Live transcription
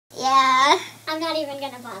not even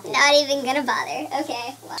gonna bother. Not even gonna bother.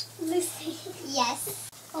 Okay. Well. Lucy. Yes.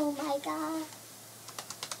 Oh my god.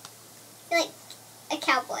 You're like a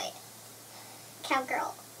cowboy.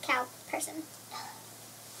 Cowgirl. Cow person.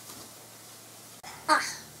 Ah.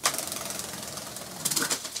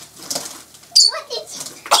 What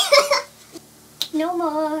is... No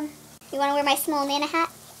more. You want to wear my small Nana hat?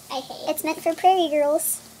 I hate it. It's meant for prairie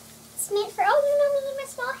girls. It's meant for, oh, you know me and my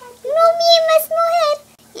small head. You know me and my small head.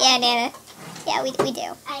 Yeah, Nana. Yeah, we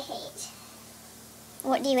do. I hate.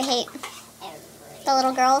 What do you hate? Everything. The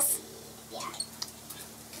little girls? Yeah.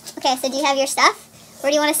 Okay, so do you have your stuff?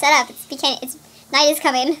 Where do you want to set up? It's night is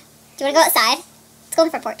coming. Do you want to go outside? Let's go on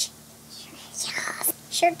the front porch. Yes.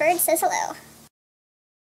 Shirt bird says hello.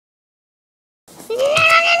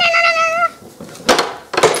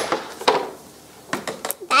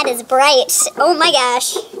 That is bright. Oh my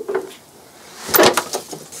gosh.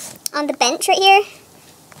 On the bench right here.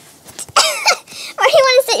 Where do you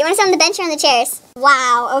want to sit? You want to sit on the bench or on the chairs?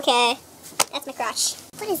 Wow, okay. That's my crotch.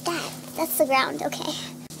 What is that? That's the ground, okay.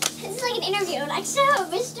 This is like an interview, like, so,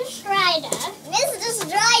 Mr. Strider. Mr.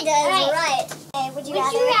 Strider is right. Okay, would you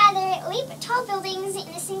rather leap tall buildings in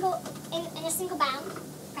a single bound,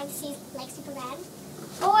 parentheses, like Superman,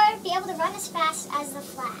 or be able to run as fast as the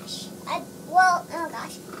Flash? Well, oh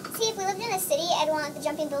gosh. See, if we lived in a city, I'd want the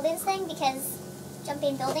jumping buildings thing because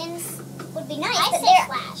jumping buildings would be nice. I but say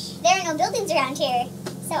Flash. There are no buildings around here.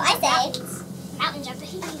 So I say... Mountain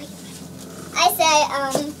jumping. I say,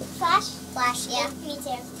 Flash? Flash, yeah. Me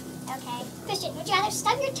too. Okay. Christian, would you rather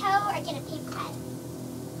stub your toe or get a paper cut?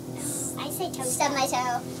 I say toe. Stub my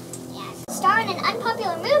toe. Yeah. Star in an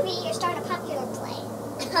unpopular movie or star in a popular play?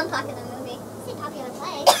 Unpopular movie. I say popular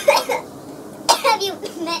play. Have you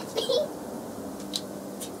met me?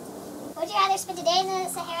 Would you rather spend a day in the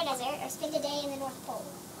Sahara Desert or spend a day in the North Pole?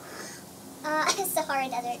 Sahara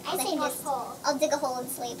Desert. I say North Pole. I'll dig a hole and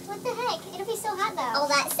sleep. What the heck? It'll be so hot though. All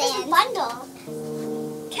that sand. It's a bundle.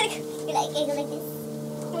 You're like, go like this.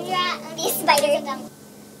 Would you rather be a spider?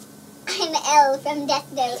 I'm Elle from Death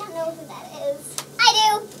I Note. don't know who that is. I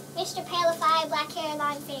do. Mr. Palify, black hair,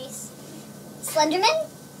 long face. Slenderman?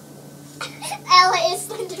 Elle is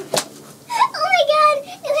Slenderman. Oh my god!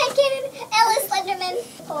 New headcanon. Elle is Slenderman.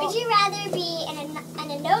 Would you rather be in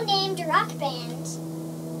a no-named rock band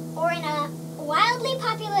or in a wildly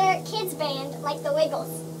popular kids band like the Wiggles?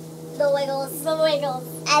 The Wiggles. The Wiggles.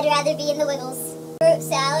 I'd rather be in the Wiggles. Fruit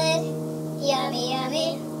salad. Yummy,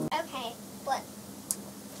 yummy. Okay. What?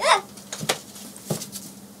 Ah!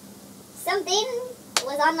 Something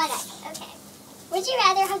was on my neck. Okay. Would you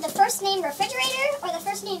rather have the first name refrigerator or the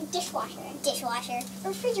first name dishwasher? Dishwasher.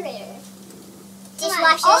 Refrigerator.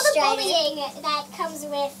 Dishwasher. All the Strider. bullying that comes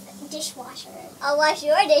with dishwasher. I'll wash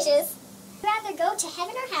your dishes. Would you rather go to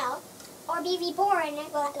heaven or hell or be reborn,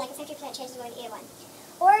 well, like a 50% chance of going to either one,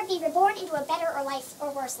 or be reborn into a better or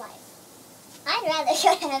worse life? I'd rather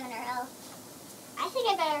go to heaven or hell. I think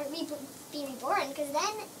I better be reborn, because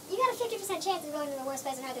then you got a 50% chance of going to the worst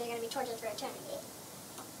place on earth and you're going to be tortured for eternity.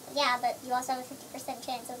 Yeah, but you also have a 50%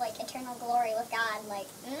 chance of, like, eternal glory with God. Like,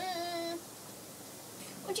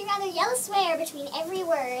 Would you rather yell a swear between every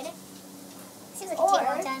word, seems like it takes a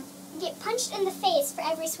long time. get punched in the face for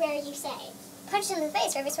every swear you say? Punched in the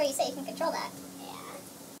face for every swear you say, you can control that.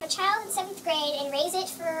 Yeah. A child in 7th grade and raise it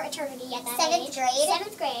for eternity at that 7th age. grade?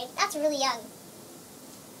 7th grade. That's really young.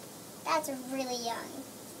 That's really young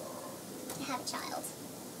to have a child.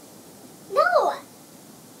 No!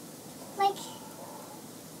 Like,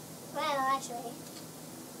 well, actually,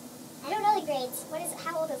 I don't know the grades.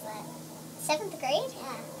 How old is that? 7th grade?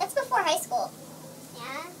 Yeah. That's before high school.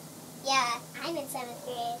 Yeah? Yeah. I'm in 7th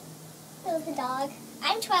grade. That was the dog.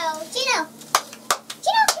 I'm 12. Gino!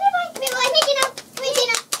 Gino, come here, boy. Come here, boy. Come here, Gino. Come here,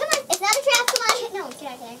 Gino. Come on. It's not a trap. Come on. No, get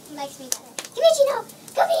out there. He likes me better. Come here, Gino.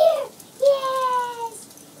 Come here. Yes!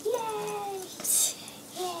 Yes!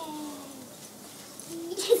 Yes!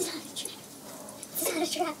 It's not a trap. It's not a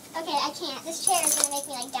trap. Okay, I can't. This chair is going to make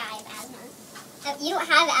me, like, die of asthma. You don't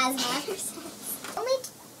have asthma. Only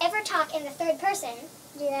ever talk in the third person,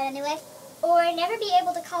 Do that anyway. or never be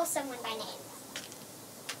able to call someone by name.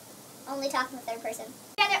 Only talk in the third person.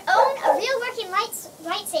 Rather own a real working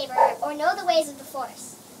lightsaber or know the ways of the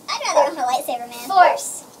Force. I'd rather own a lightsaber, man.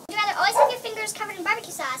 Force. Would you rather always have your fingers covered in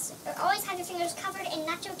barbecue sauce or always have your fingers covered in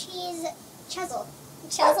nacho cheese chuzzle?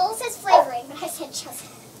 Chuzzle? It says flavoring, but I said chuzzle.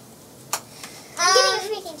 I'm getting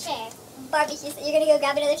a freaking chair. Barbecue. You're gonna go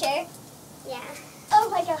grab another chair? Yeah. Oh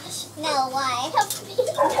my gosh. No, why? Help me.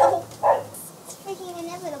 No. It's freaking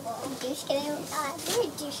inevitable. Douche canoe. God, you're a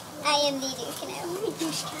douche. I am the douche canoe. You're a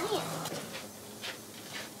douche canoe.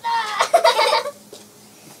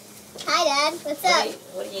 Hi, Dad. What's up?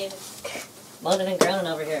 What are you? moaning and groaning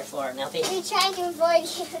over here for, Nelpy? We tried to avoid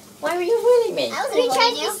you. Why were you avoiding me? I was We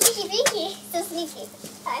tried avoiding you. to be sneaky beaky. So sneaky.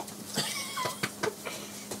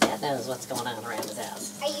 Dad knows what's going on around his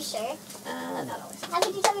house. Are you sure? Not always. How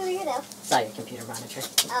could you tell me we were here though? Saw your computer monitor.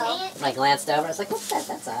 Oh. I glanced over. I was like, what's that?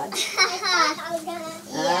 That's odd. I thought I was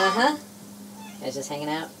gonna. Uh-huh. You guys just hanging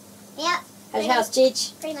out? Yep. How's your house,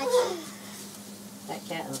 Cheech? Pretty much. That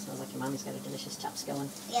cat, oh, smells like your mommy's got her delicious chops going.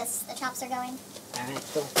 Yes, the chops are going. Alright,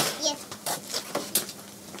 cool. Yeah.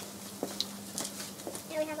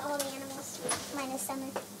 Now we have all the animals. Minus Summer.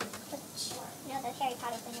 No, the Harry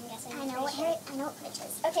Potter thing, I'm guessing. I know what Quidditch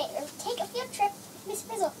is. Okay, take a field trip, Miss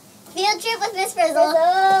Frizzle. Field trip with Miss Frizzle.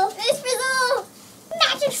 Miss Frizzle!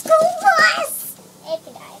 Magic school bus! Abe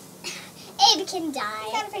can die. Abe can He's die.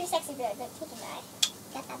 got a pretty sexy beard, but he can die.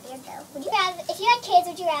 Got that beard though. Would you rather, if you had kids,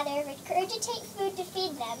 would you rather regurgitate food to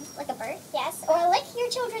feed them, Like a bird. yes, or lick your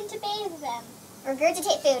children to bathe them?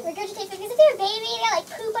 Regurgitate food. Regurgitate food, because if they're a baby, they got like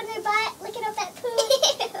poop on their butt, licking up that poop.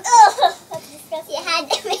 Ugh. That's disgusting. You had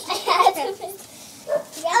to make I had to.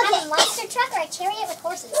 You gotta have a monster truck or a chariot with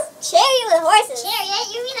horses. Chariot with horses. Chariot?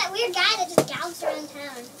 You mean that weird guy that just gallops around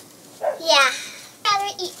town? Yeah.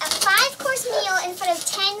 Rather eat a 5-course meal in front of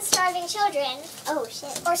 10 starving children, Oh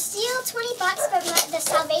shit. or steal $20 from the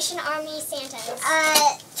Salvation Army Santas. $20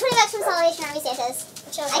 from Salvation Army Santas.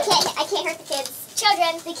 Children. I can't hurt the kids.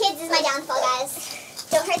 Children. The kids is my downfall, guys.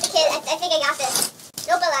 Don't hurt the kid. I think I got this.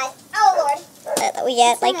 Nope, I lied. Oh Lord. We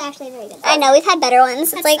get Like actually very good. I know we've had better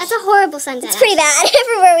ones. It's like That's a horrible sunset. it's pretty bad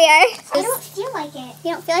for where we are. I don't feel like it.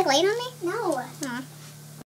 You don't feel like laying on me? No. Oh.